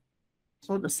overheat.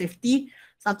 So the safety,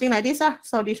 something like this.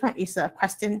 So this one is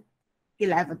question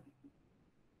 11.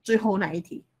 最后那一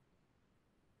题。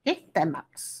Okay, 10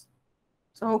 marks.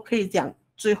 So 可以讲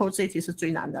最后这一题是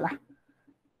最难的啦，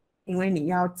因为你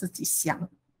要自己想。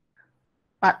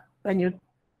But when you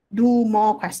do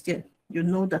more question, you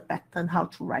know the pattern how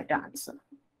to write the answer.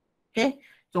 Okay,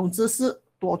 总之是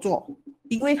多做，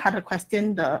因为它的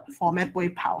question 的 format 不会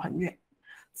跑很远。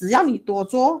只要你多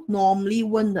做 ，normally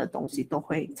问的东西都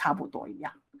会差不多一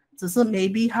样，只是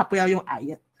maybe 他不要用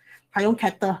iron， 他用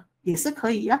cater 也是可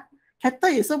以啊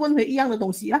 ，cater 也是问回一样的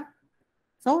东西啊。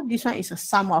So this one is a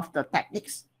some of the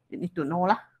techniques you need to know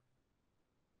lah.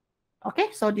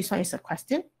 Okay, so this one is a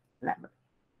question 11.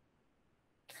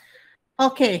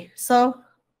 Okay, so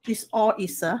this all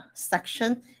is a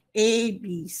section A,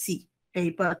 B, C,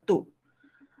 paper 2.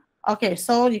 Okay,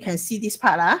 so you can see this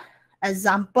part lah.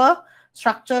 Example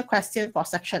structure question for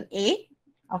section A.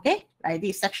 Okay, like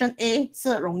this section A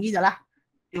是容易的啦，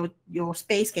有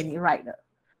space 给你 write 的。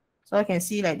So you can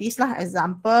see like this lah.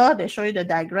 Example, they show you the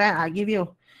diagram. I give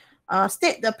you.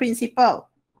 State the principle.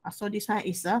 So this one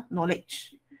is a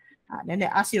knowledge. Then they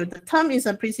ask you, the term is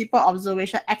a principle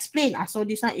observation. Explain. So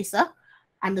this one is a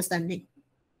understanding.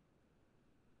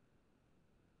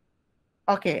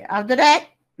 Okay, after that,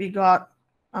 we got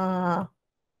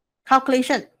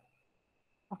calculation.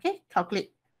 Okay,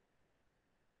 calculate.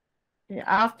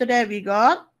 After that, we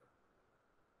got,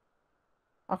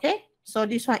 okay, so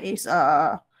this one is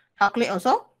calculate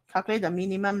also. Calculate the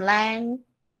minimum length.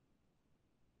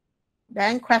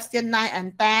 Then question 9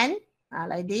 and 10,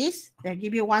 like this. They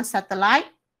give you one satellite.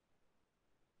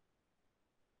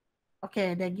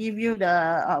 Okay, they give you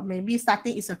the, maybe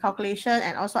starting is a calculation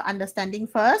and also understanding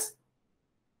first.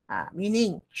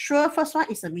 Meaning, sure, first one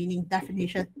is a meaning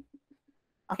definition.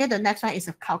 Okay, the next one is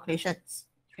a calculations,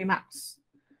 3 marks.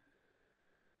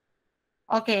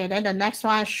 Okay, then the next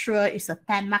one, sure, is a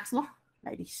 10 marks,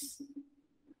 like this.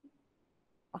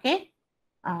 Okay,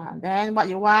 then what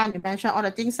you want, you mention all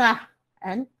the things,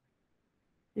 and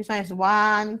this one is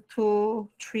 1, 2,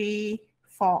 3,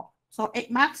 4. So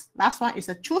 8 marks. Last one is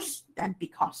a choose, then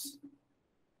because.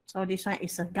 So this one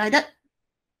is a guided.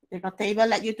 They got table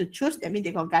let you to choose, that means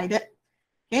they got guided.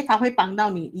 Okay, 它会帮到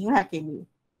你，因为它给你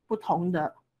不同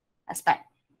的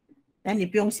aspect。then 你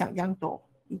不用想这样多，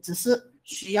你只是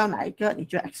需要哪一个你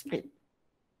就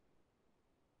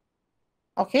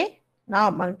explain。OK， 那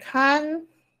我们看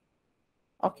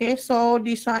OK， so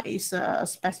this one is a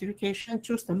specification,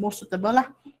 choose the most suitable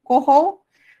啦。过后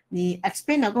你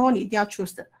explain 了过后，你一定要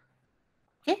choose 的。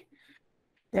OK，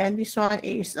 then this one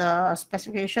is a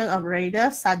specification of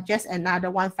radar, suggest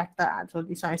another one factor. So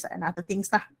this one is another things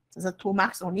啦，这是 2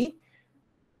 marks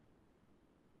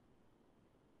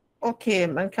only。OK，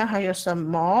 我们看还有什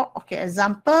么 ？OK，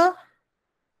 example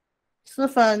 4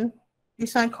分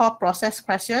 ，this one called process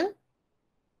question.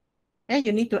 And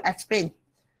you need to explain.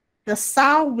 The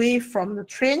sound wave from the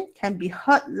train can be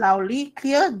heard loudly,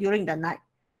 clear during the night.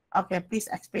 Okay, please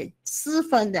explain. 4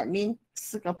分 that means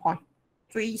 4个 point,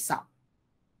 3 sound.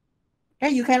 Okay,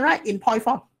 you can write in point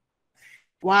form.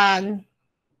 1,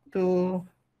 2,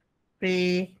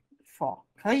 3, 4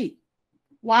可以。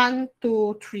1,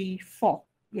 2, 3, 4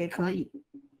也可以。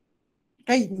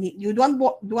Okay, you don't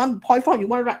want point form, you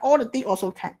want to write all the things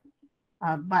also can.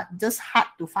 But just hard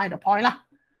to find the point lah.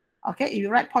 Okay, if you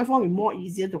write point form, it's more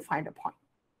easier to find the point.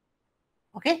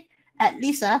 Okay, at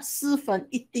least 4分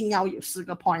一定要有4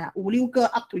个 point 啊，5、6个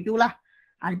up to you 啦。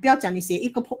你不要讲你写一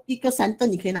个 sentence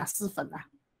你可以拿4分啦。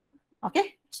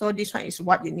Okay, so this one is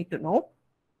what you need to know.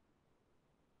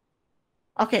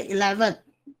 Okay, 11.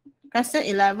 Question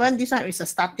 11, this one is a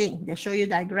starting. They show you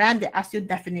diagram, they ask you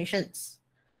definitions.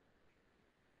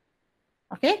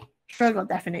 Okay, sure got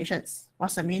definitions.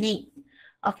 What's the meaning?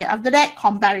 Okay, after that,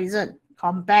 comparison.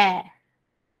 Compare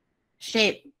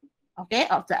shape, okay,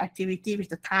 of the activity with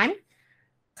the time.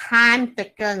 Time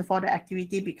taken for the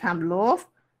activity become low,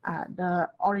 the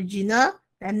original,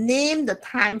 then name the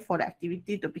time for the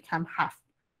activity to become half.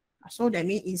 So that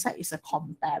means inside is a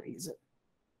comparison.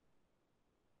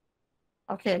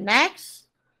 Okay, next.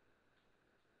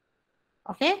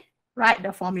 Okay, write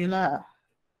the formula.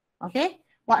 Okay,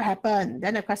 what happened?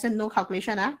 Then the question, no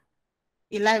calculation.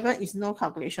 11 is no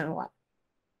calculation one.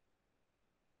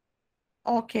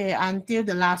 Okay, until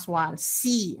the last one,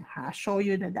 C. Show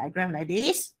you the diagram like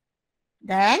this.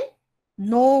 Then,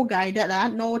 no guided,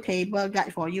 no table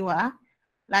guide for you.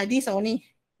 Like this only,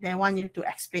 they want you to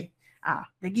explain.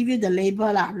 They give you the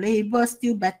label. Label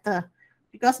still better.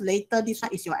 Because later, this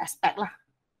one is your aspect.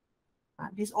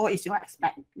 This all is your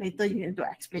aspect. Later, you need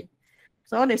to explain.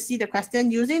 So, they see the question,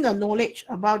 using the knowledge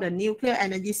about the nuclear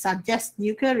energy suggests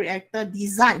nuclear reactor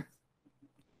design.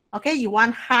 Okay, you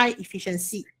want high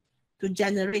efficiency to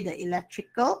generate the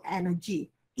electrical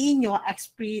energy in your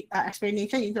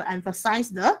explanation, you need to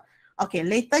emphasize the, okay,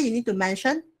 later you need to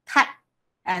mention type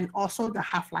and also the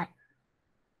half-life.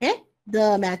 Okay,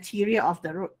 the material of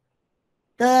the root,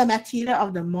 the material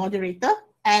of the moderator,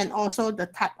 and also the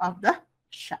type of the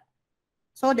shell.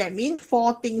 So that means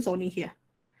 4 things only here.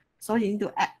 So you need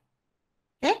to add.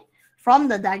 Okay, from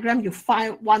the diagram, you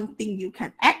find one thing you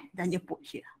can add, then you put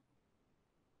here.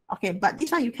 Okay, but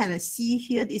this one you can see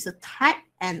here, this is a type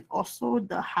and also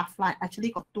the half-line. Actually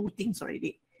got 2 things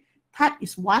already. Type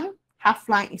is one,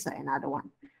 half-line is another one.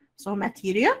 So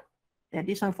material, then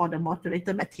this one for the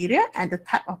moderator material and the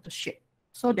type of the shape.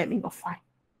 So that means got 5.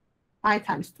 5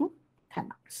 times 2, 10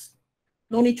 marks.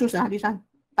 No need choose this one.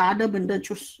 Tak ada benda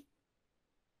choose.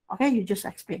 Okay, you just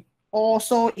explain.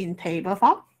 Also in table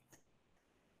form,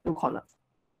 2 columns.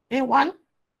 Okay, 1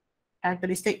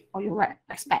 characteristic, or you write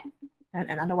expect.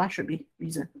 And another one should be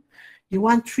reason. You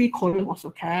want 3 columns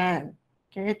also can.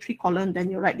 Okay, 3 columns,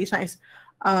 then you write this one is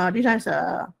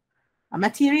a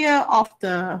material of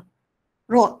the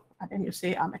road. And then you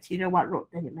say material what road,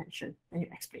 then you mention, then you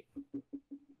explain.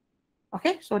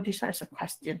 Okay, so this one is a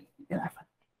question 11.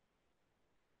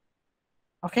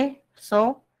 Okay,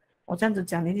 so 我这样子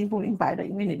讲你一定不明白的，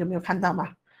因为你都没有看到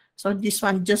嘛。So this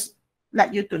one just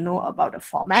let you to know about the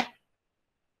format.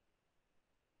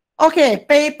 Okay,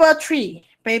 paper 3.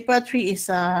 Paper 3 is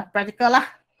practical lah.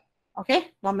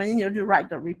 Okay, normally you need to write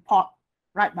the report,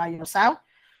 write by yourself.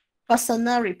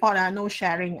 Personal report, no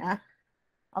sharing.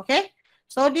 Okay,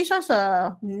 so this one's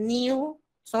a new,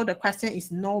 so the question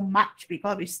is no much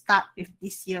because we start with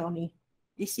this year only.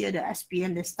 This year, the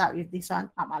SPM, they start with this one,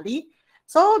 Amali.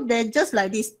 So they just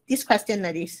like this question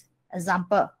like this,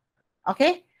 example.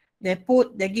 Okay, they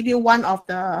give you one of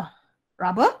the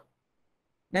rubber,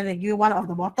 then they give you one of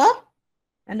the bottle,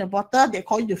 and the bottle, they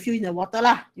call you to fill in the water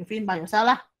lah. You fill in by yourself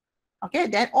lah. Okay,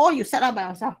 then all you set up by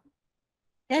yourself.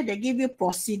 Okay, they give you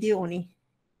procedure only.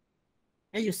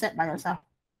 Then you set by yourself.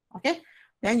 Okay,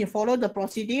 then you follow the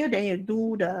procedure, then you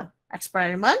do the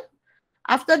experiment.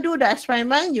 After do the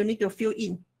experiment, you need to fill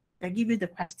in. They give you the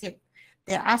question.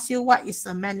 They ask you what is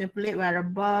a manipulate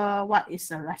variable, what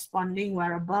is a responding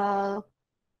variable.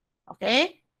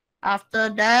 Okay, after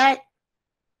that,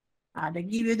 they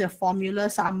give you the formula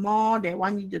some more. They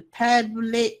want you to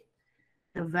tabulate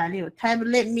the value.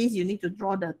 Tabulate means you need to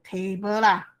draw the table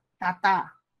lah,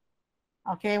 data.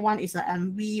 Okay, one is a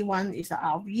MV, one is a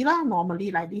RV lah,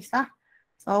 normally like this lah.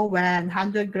 So when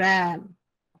 100 gram,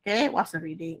 okay, what's the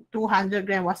reading? 200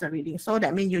 gram, what's the reading? So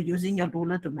that means you're using your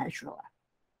ruler to measure.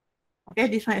 Okay,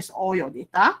 this one is all your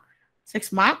data.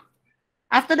 6 mark.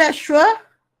 After that, sure,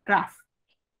 graph.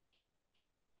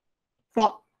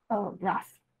 Plot a graph.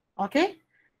 Okay,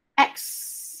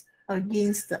 X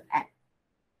against the X.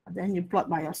 Then you plot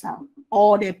by yourself.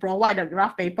 Or they provide a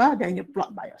graph paper, then you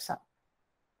plot by yourself.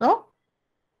 So,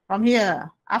 from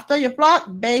here, after you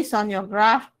plot, based on your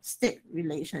graph state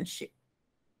relationship.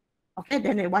 Okay,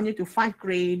 then they want you to find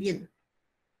gradient.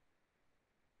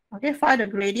 Okay, find the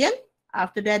gradient.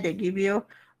 After that, they give you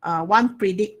one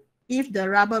predict. If the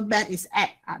rubber band is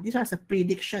at, this one is a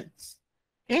predictions.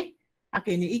 Okay,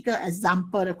 给你一个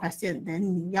example 的 question, then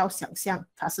你要想象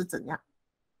它是怎样。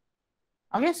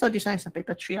Okay, so this one is a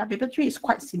paper 3. Paper 3 is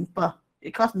quite simple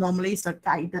because normally it's a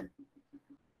guided.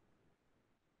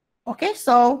 Okay,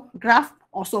 so graph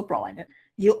also provided.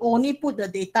 You only put the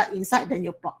data inside, then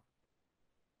you plot.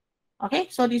 Okay,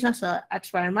 so this one's an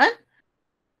experiment.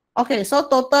 Okay, so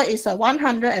total is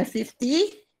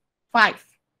 155.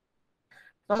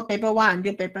 So paper 1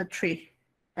 until paper 3.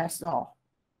 That's all.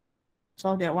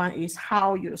 So that one is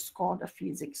how you score the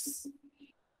physics.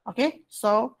 Okay,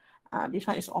 so this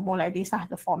one is almost like this,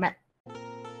 the format.